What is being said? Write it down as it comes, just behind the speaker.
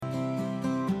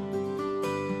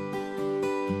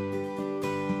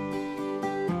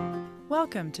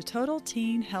Welcome to Total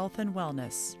Teen Health and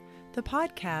Wellness, the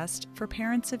podcast for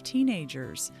parents of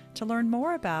teenagers to learn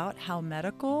more about how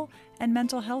medical and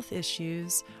mental health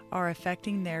issues are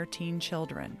affecting their teen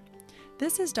children.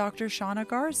 This is Dr. Shauna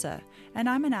Garza, and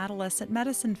I'm an adolescent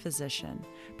medicine physician,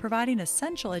 providing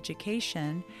essential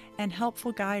education and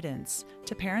helpful guidance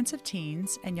to parents of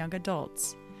teens and young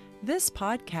adults. This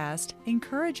podcast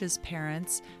encourages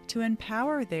parents to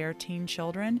empower their teen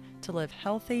children to live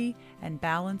healthy and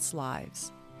balanced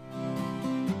lives.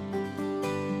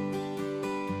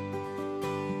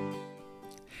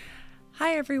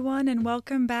 Hi, everyone, and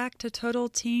welcome back to Total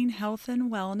Teen Health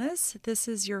and Wellness. This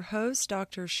is your host,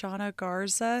 Dr. Shauna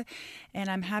Garza, and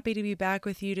I'm happy to be back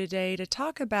with you today to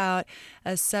talk about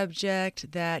a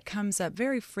subject that comes up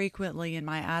very frequently in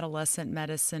my adolescent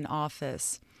medicine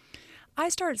office. I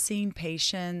start seeing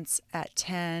patients at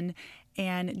 10,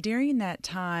 and during that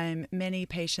time, many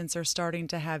patients are starting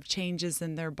to have changes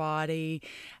in their body,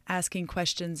 asking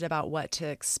questions about what to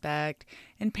expect,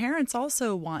 and parents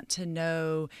also want to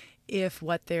know if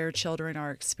what their children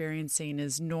are experiencing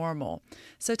is normal.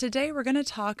 So today we're going to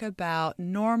talk about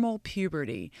normal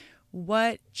puberty,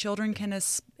 what children can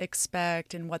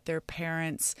expect and what their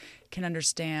parents can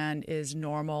understand is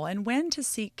normal, and when to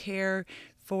seek care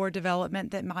for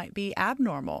development that might be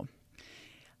abnormal.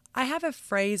 I have a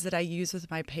phrase that I use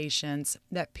with my patients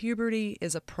that puberty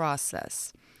is a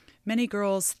process. Many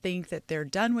girls think that they're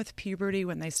done with puberty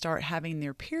when they start having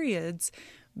their periods,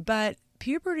 but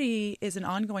puberty is an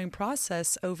ongoing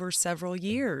process over several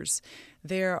years.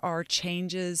 There are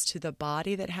changes to the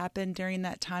body that happen during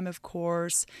that time, of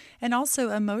course, and also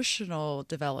emotional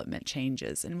development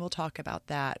changes, and we'll talk about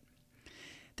that.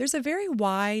 There's a very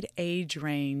wide age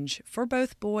range for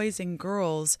both boys and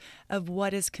girls of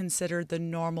what is considered the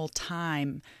normal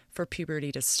time for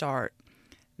puberty to start.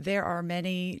 There are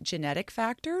many genetic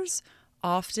factors.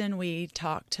 Often we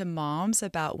talk to moms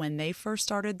about when they first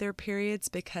started their periods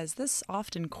because this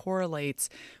often correlates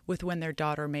with when their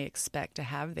daughter may expect to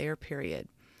have their period.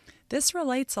 This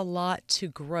relates a lot to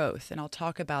growth, and I'll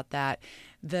talk about that.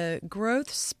 The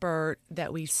growth spurt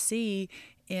that we see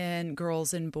in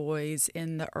girls and boys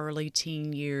in the early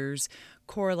teen years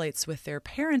correlates with their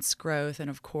parents' growth and,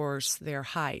 of course, their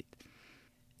height.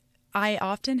 I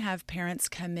often have parents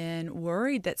come in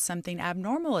worried that something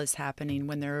abnormal is happening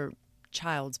when their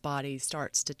child's body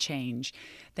starts to change.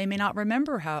 They may not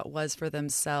remember how it was for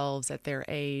themselves at their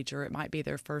age, or it might be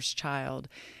their first child.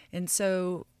 And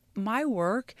so my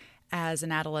work as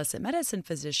an adolescent medicine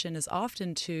physician is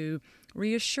often to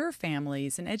reassure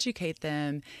families and educate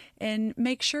them and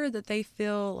make sure that they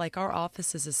feel like our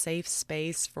office is a safe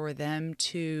space for them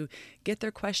to get their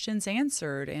questions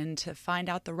answered and to find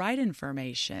out the right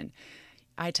information.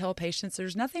 I tell patients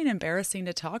there's nothing embarrassing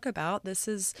to talk about. This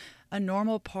is a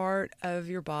normal part of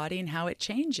your body and how it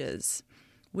changes.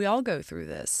 We all go through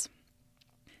this.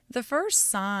 The first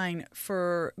sign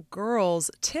for girls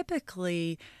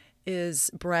typically is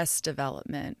breast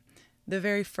development. The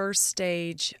very first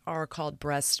stage are called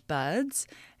breast buds,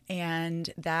 and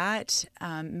that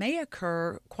may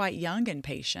occur quite young in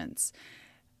patients.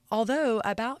 Although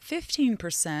about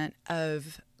 15%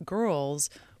 of girls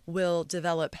will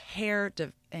develop hair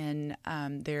in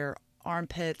their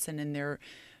armpits and in their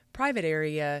private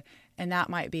area, and that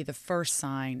might be the first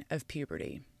sign of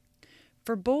puberty.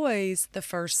 For boys, the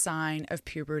first sign of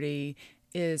puberty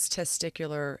is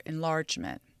testicular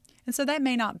enlargement. And so that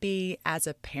may not be as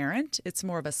apparent. It's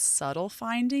more of a subtle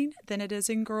finding than it is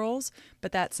in girls,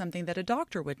 but that's something that a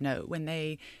doctor would note when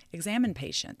they examine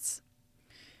patients.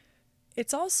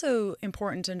 It's also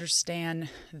important to understand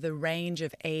the range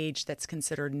of age that's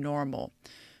considered normal.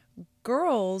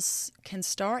 Girls can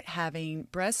start having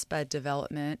breast bud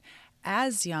development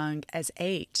as young as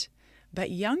 8, but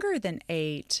younger than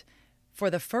 8 for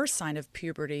the first sign of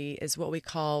puberty is what we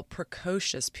call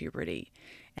precocious puberty.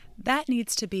 That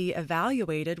needs to be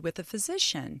evaluated with a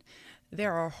physician.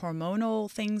 There are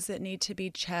hormonal things that need to be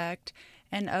checked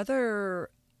and other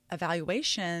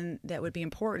evaluation that would be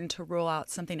important to rule out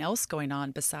something else going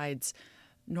on besides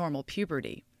normal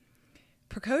puberty.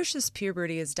 Precocious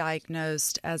puberty is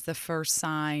diagnosed as the first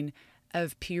sign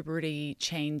of puberty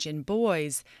change in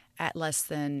boys at less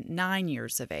than 9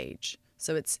 years of age.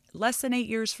 So it's less than 8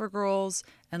 years for girls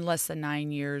and less than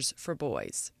 9 years for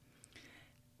boys.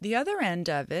 The other end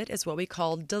of it is what we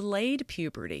call delayed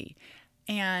puberty,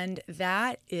 and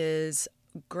that is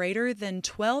greater than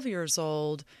 12 years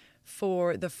old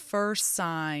for the first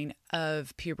sign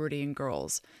of puberty in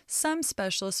girls. Some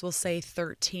specialists will say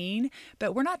 13,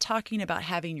 but we're not talking about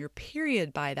having your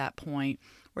period by that point.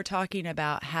 We're talking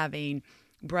about having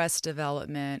breast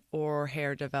development or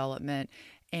hair development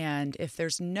And if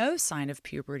there's no sign of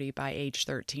puberty by age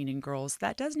 13 in girls,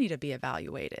 that does need to be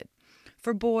evaluated.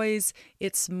 For boys,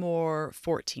 it's more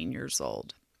 14 years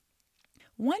old.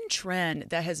 One trend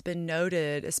that has been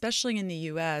noted, especially in the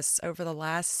US over the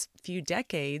last few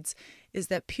decades, is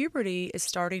that puberty is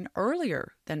starting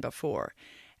earlier than before.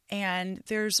 And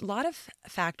there's a lot of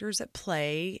factors at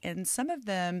play, and some of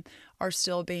them are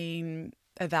still being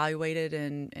evaluated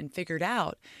and figured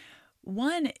out.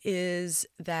 One is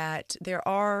that there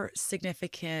are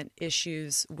significant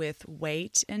issues with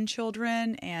weight in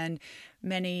children, and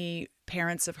many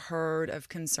parents have heard of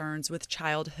concerns with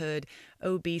childhood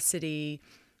obesity,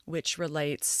 which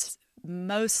relates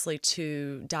mostly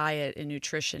to diet and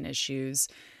nutrition issues.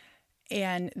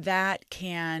 And that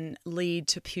can lead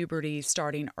to puberty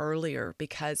starting earlier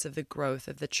because of the growth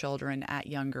of the children at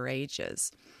younger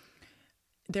ages.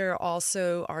 There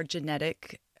also are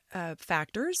genetic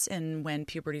factors in when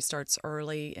puberty starts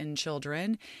early in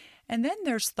children. And then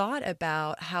there's thought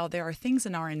about how there are things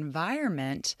in our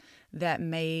environment that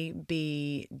may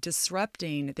be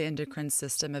disrupting the endocrine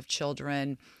system of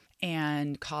children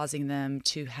and causing them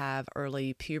to have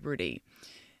early puberty.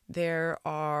 There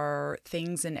are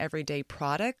things in everyday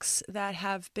products that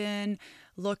have been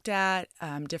looked at,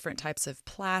 different types of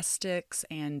plastics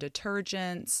and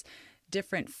detergents,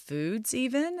 different foods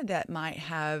even that might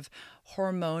have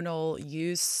hormonal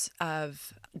use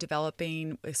of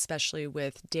developing, especially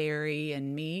with dairy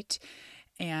and meat,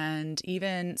 and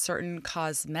even certain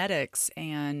cosmetics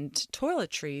and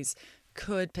toiletries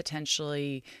could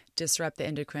potentially disrupt the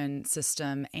endocrine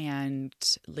system and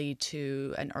lead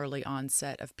to an early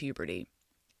onset of puberty.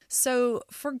 So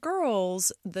for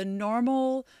girls, the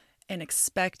normal and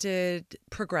expected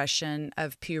progression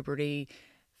of puberty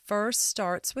first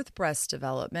starts with breast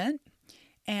development,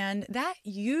 and that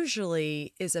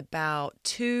usually is about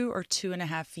 2 or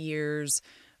 2.5 years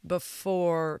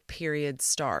before periods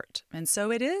start. And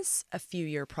so it is a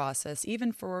few-year process,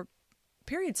 even for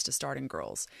periods to start in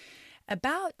girls.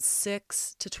 About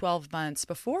 6 to 12 months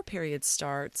before period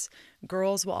starts,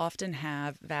 girls will often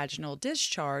have vaginal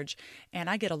discharge, and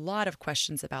I get a lot of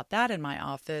questions about that in my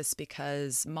office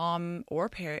because mom or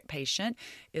patient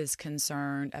is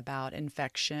concerned about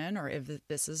infection or if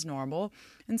this is normal.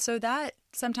 And so that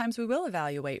sometimes we will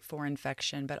evaluate for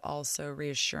infection, but also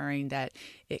reassuring that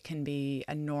it can be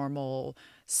a normal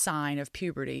sign of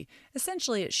puberty.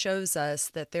 Essentially, it shows us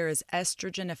that there is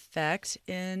estrogen effect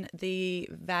in the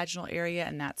vaginal area,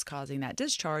 and that's causing that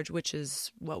discharge, which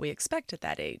is what we expect at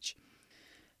that age.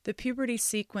 The puberty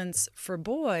sequence for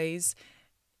boys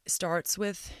starts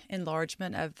with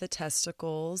enlargement of the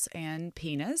testicles and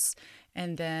penis,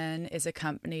 and then is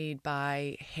accompanied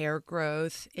by hair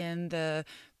growth in the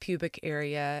pubic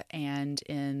area and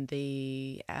in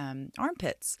the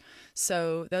armpits.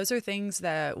 So those are things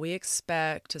that we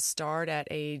expect to start at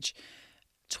age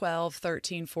 12,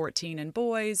 13, 14 in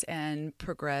boys and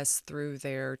progress through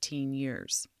their teen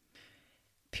years.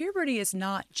 Puberty is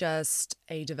not just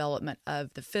a development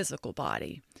of the physical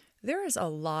body. There is a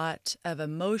lot of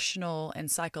emotional and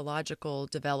psychological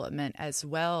development as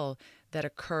well that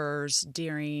occurs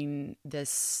during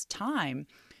this time.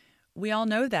 We all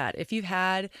know that. If you've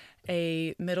had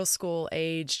a middle school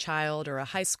age child or a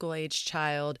high school age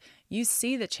child, you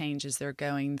see the changes they're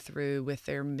going through with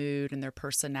their mood and their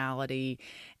personality,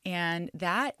 and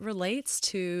that relates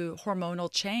to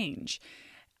hormonal change.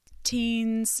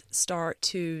 Teens start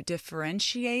to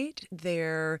differentiate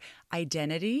their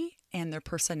identity and their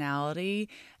personality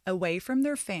away from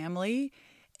their family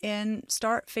and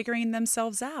start figuring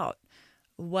themselves out,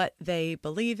 what they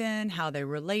believe in, how they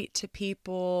relate to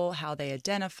people, how they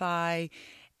identify.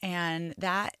 And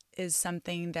that is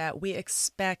something that we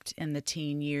expect in the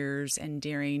teen years and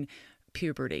during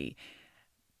puberty.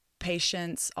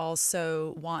 Patients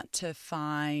also want to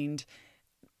find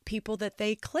people that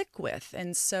they click with.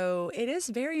 And so it is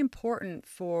very important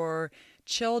for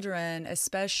children,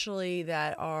 especially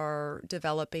that are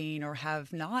developing or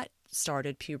have not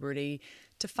started puberty,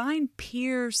 to find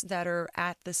peers that are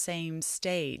at the same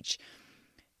stage.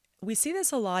 We see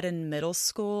this a lot in middle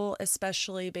school,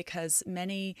 especially because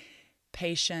many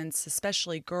patients,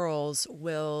 especially girls,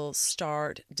 will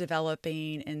start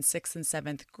developing in 6th and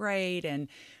 7th grade and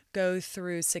go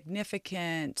through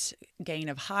significant gain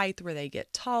of height where they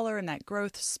get taller and that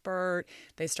growth spurt.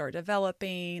 They start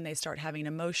developing, they start having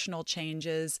emotional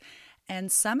changes.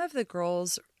 And some of the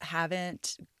girls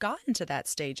haven't gotten to that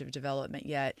stage of development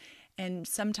yet and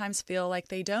sometimes feel like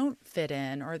they don't fit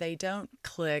in or they don't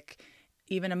click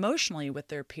even emotionally with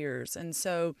their peers. And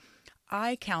so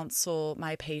I counsel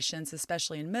my patients,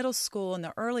 especially in middle school and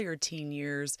the earlier teen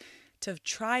years, to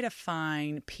try to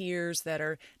find peers that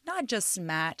are not just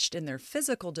matched in their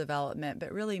physical development,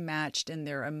 but really matched in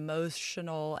their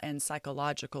emotional and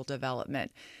psychological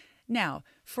development. Now,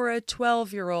 for a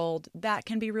 12-year-old, that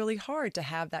can be really hard to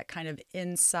have that kind of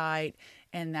insight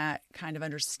and that kind of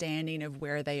understanding of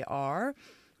where they are.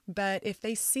 But if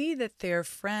they see that their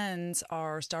friends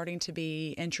are starting to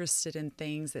be interested in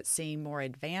things that seem more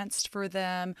advanced for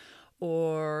them,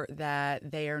 or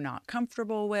that they are not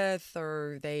comfortable with,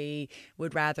 or they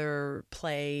would rather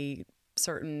play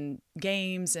certain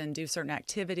games and do certain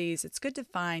activities, it's good to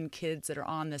find kids that are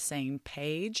on the same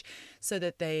page so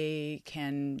that they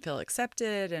can feel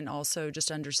accepted and also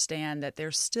just understand that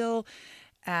they're still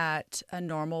at a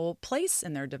normal place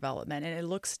in their development. And it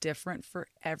looks different for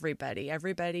everybody.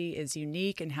 Everybody is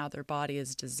unique in how their body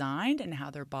is designed and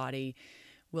how their body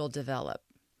will develop.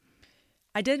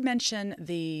 I did mention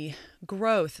the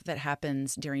growth that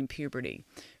happens during puberty.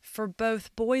 For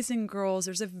both boys and girls,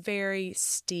 there's a very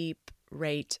steep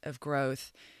rate of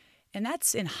growth, and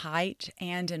that's in height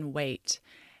and in weight.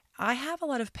 I have a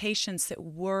lot of patients that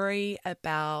worry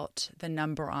about the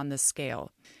number on the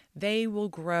scale. They will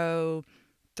grow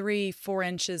 3-4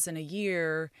 inches in a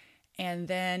year and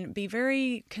then be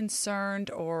very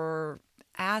concerned or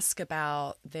ask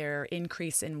about their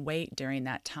increase in weight during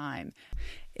that time.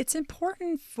 It's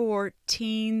important for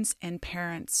teens and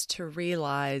parents to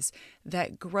realize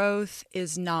that growth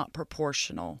is not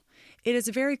proportional. It is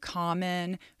very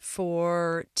common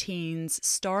for teens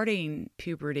starting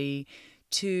puberty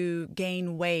to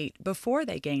gain weight before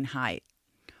they gain height,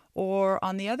 or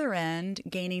on the other end,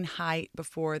 gaining height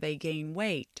before they gain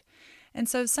weight. And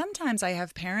so sometimes I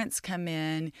have parents come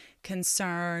in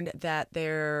concerned that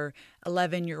their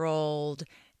 11-year-old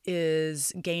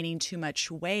is gaining too much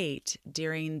weight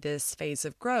during this phase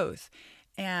of growth.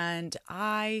 And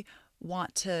I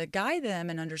want to guide them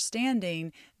in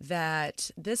understanding that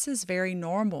this is very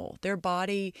normal. Their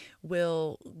body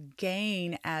will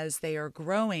gain as they are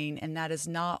growing, and that is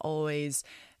not always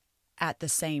at the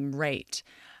same rate.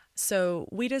 So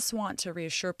we just want to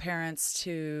reassure parents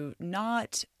to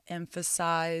not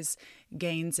emphasize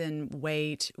gains in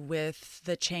weight with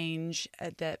the change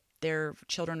that their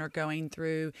children are going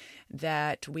through,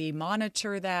 that we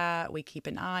monitor that, we keep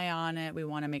an eye on it, we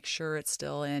want to make sure it's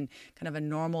still in kind of a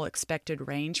normal expected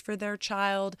range for their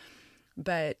child,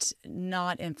 but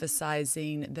not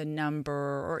emphasizing the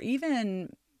number or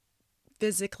even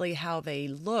physically how they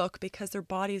look because their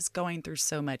body is going through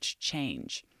so much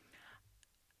change.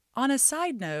 On a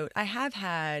side note, I have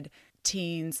had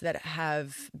teens that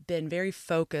have been very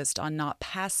focused on not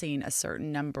passing a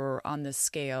certain number on the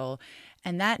scale,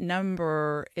 and that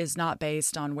number is not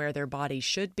based on where their body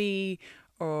should be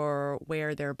or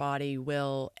where their body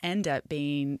will end up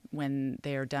being when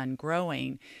they're done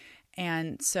growing.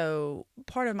 And so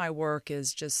part of my work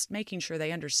is just making sure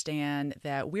they understand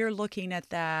that we're looking at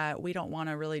that. We don't want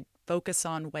to really focus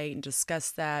on weight and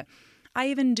discuss that. I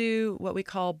even do what we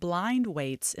call blind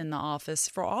weights in the office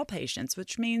for all patients,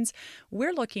 which means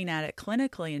we're looking at it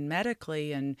clinically and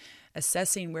medically and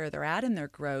assessing where they're at in their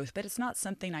growth, but it's not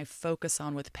something I focus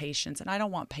on with patients, and I don't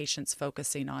want patients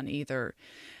focusing on either.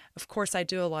 Of course, I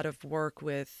do a lot of work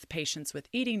with patients with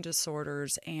eating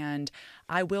disorders, and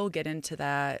I will get into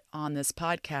that on this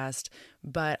podcast,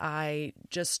 but I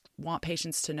just want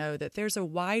patients to know that there's a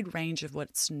wide range of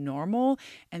what's normal,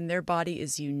 and their body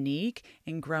is unique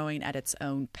and growing at its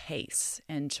own pace,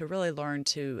 and to really learn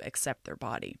to accept their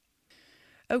body.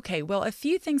 Okay, well, a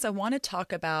few things I want to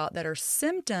talk about that are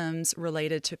symptoms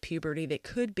related to puberty that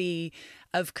could be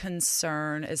of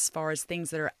concern as far as things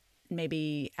that are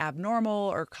maybe abnormal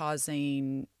or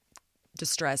causing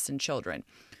distress in children.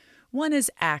 One is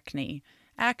acne.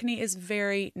 Acne is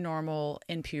very normal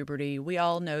in puberty. We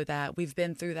all know that. We've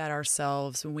been through that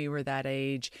ourselves when we were that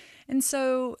age. And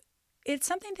so it's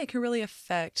something that can really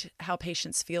affect how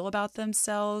patients feel about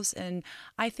themselves. And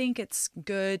I think it's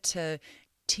good to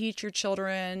teach your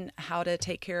children how to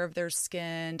take care of their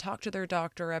skin, talk to their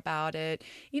doctor about it,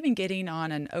 even getting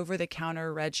on an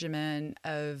over-the-counter regimen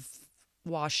of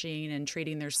washing and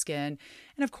treating their skin,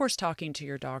 and of course talking to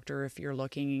your doctor if you're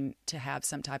looking to have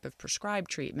some type of prescribed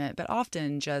treatment, but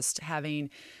often just having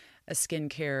a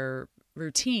skincare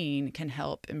routine can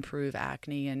help improve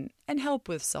acne and help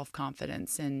with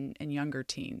self-confidence in younger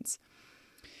teens.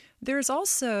 There's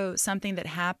also something that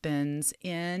happens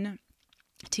in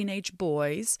teenage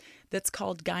boys that's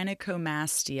called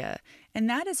gynecomastia, and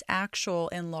that is actual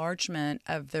enlargement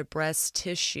of the breast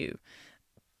tissue.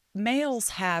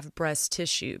 Males have breast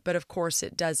tissue, but of course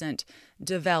it doesn't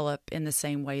develop in the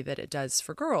same way that it does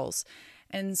for girls.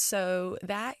 And so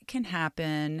that can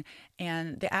happen,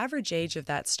 and the average age of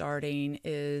that starting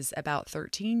is about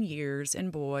 13 years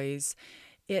in boys.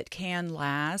 It can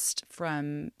last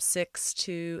from 6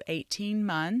 to 18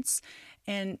 months,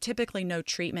 and typically no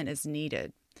treatment is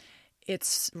needed.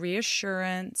 It's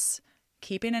reassurance,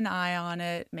 keeping an eye on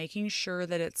it, making sure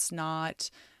that it's not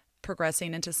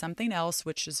progressing into something else,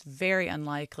 which is very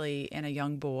unlikely in a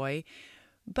young boy.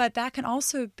 But that can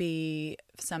also be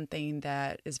something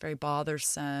that is very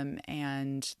bothersome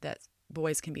and that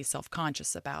boys can be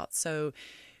self-conscious about. So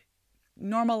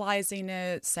normalizing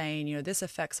it, saying, this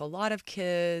affects a lot of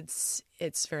kids.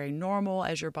 It's very normal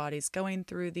as your body's going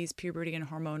through these puberty and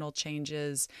hormonal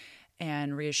changes,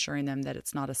 and reassuring them that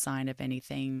it's not a sign of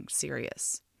anything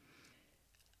serious.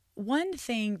 One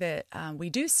thing that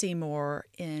we do see more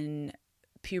in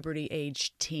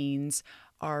puberty-age teens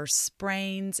are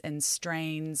sprains and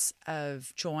strains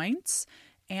of joints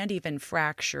and even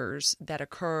fractures that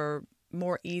occur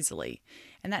more easily.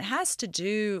 And that has to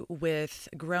do with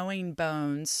growing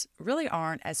bones really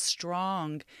aren't as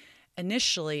strong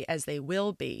initially as they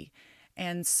will be.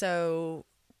 And so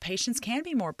patients can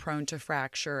be more prone to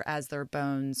fracture as their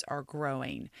bones are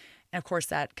growing. And of course,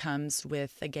 that comes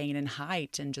with a gain in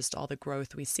height and just all the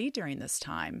growth we see during this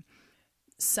time.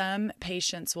 Some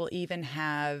patients will even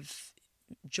have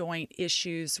joint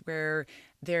issues where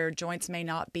their joints may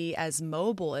not be as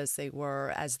mobile as they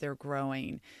were as they're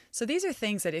growing. So these are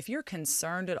things that if you're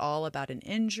concerned at all about an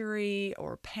injury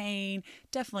or pain,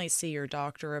 definitely see your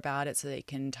doctor about it so they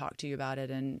can talk to you about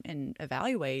it and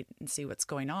evaluate and see what's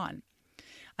going on.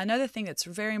 Another thing that's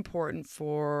very important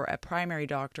for a primary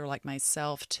doctor like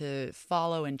myself to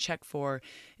follow and check for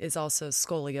is also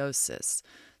scoliosis.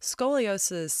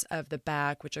 Scoliosis of the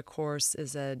back, which of course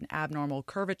is an abnormal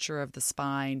curvature of the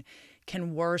spine,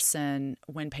 can worsen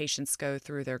when patients go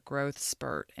through their growth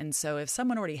spurt. And so if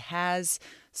someone already has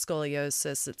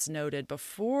scoliosis that's noted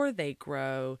before they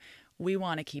grow, we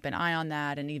want to keep an eye on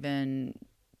that and even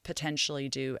potentially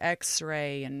do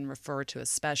x-ray and refer to a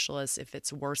specialist if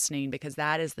it's worsening, because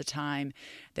that is the time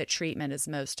that treatment is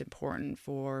most important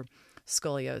for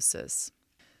scoliosis.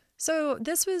 So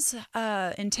this was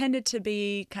intended to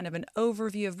be kind of an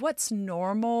overview of what's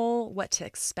normal, what to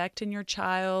expect in your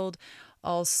child,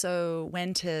 also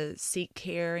when to seek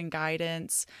care and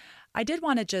guidance. I did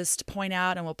want to just point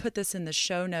out, and we'll put this in the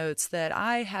show notes, that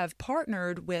I have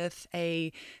partnered with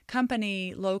a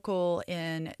company local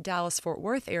in Dallas-Fort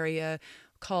Worth area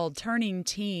called Turning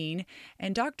Teen,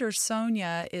 and Dr.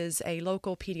 Sonia is a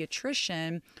local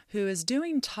pediatrician who is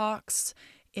doing talks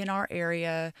in our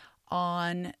area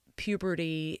on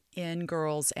puberty in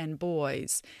girls and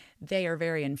boys. They are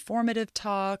very informative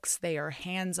talks. They are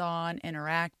hands-on,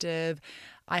 interactive.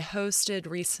 I hosted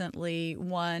recently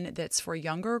one that's for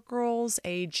younger girls,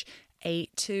 age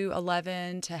 8 to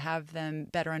 11, to have them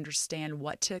better understand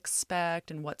what to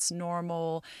expect and what's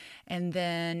normal. And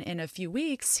then in a few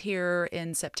weeks here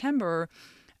in September,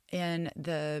 in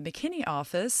the McKinney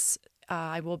office,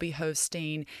 I will be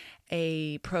hosting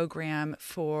a program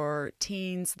for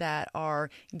teens that are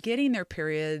getting their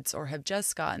periods or have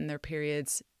just gotten their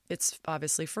periods. It's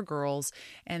obviously for girls,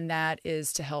 and that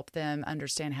is to help them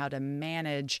understand how to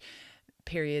manage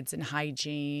periods and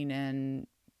hygiene and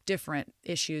different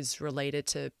issues related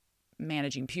to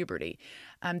managing puberty.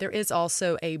 There is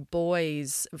also a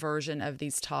boys version of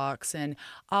these talks, and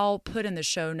I'll put in the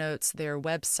show notes their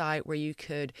website where you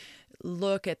could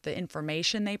look at the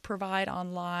information they provide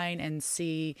online and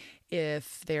see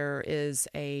if there is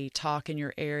a talk in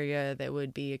your area that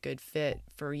would be a good fit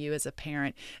for you as a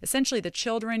parent. Essentially, the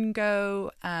children go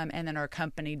and then are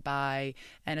accompanied by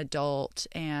an adult,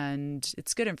 and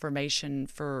it's good information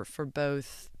for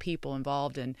both people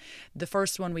involved. And the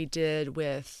first one we did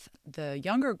with the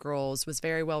younger girls was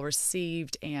very well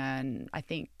received, and I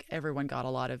think everyone got a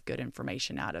lot of good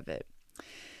information out of it.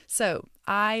 So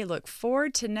I look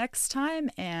forward to next time,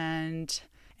 and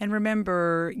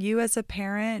remember, you as a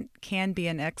parent can be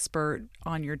an expert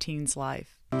on your teen's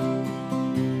life.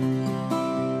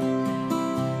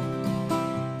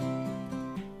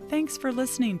 Thanks for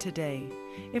listening today.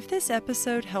 If this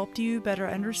episode helped you better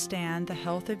understand the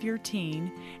health of your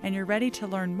teen and you're ready to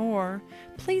learn more,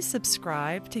 please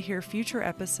subscribe to hear future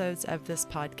episodes of this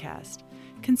podcast.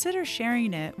 Consider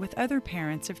sharing it with other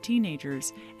parents of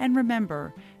teenagers, and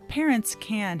remember, parents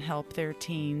can help their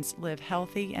teens live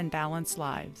healthy and balanced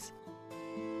lives.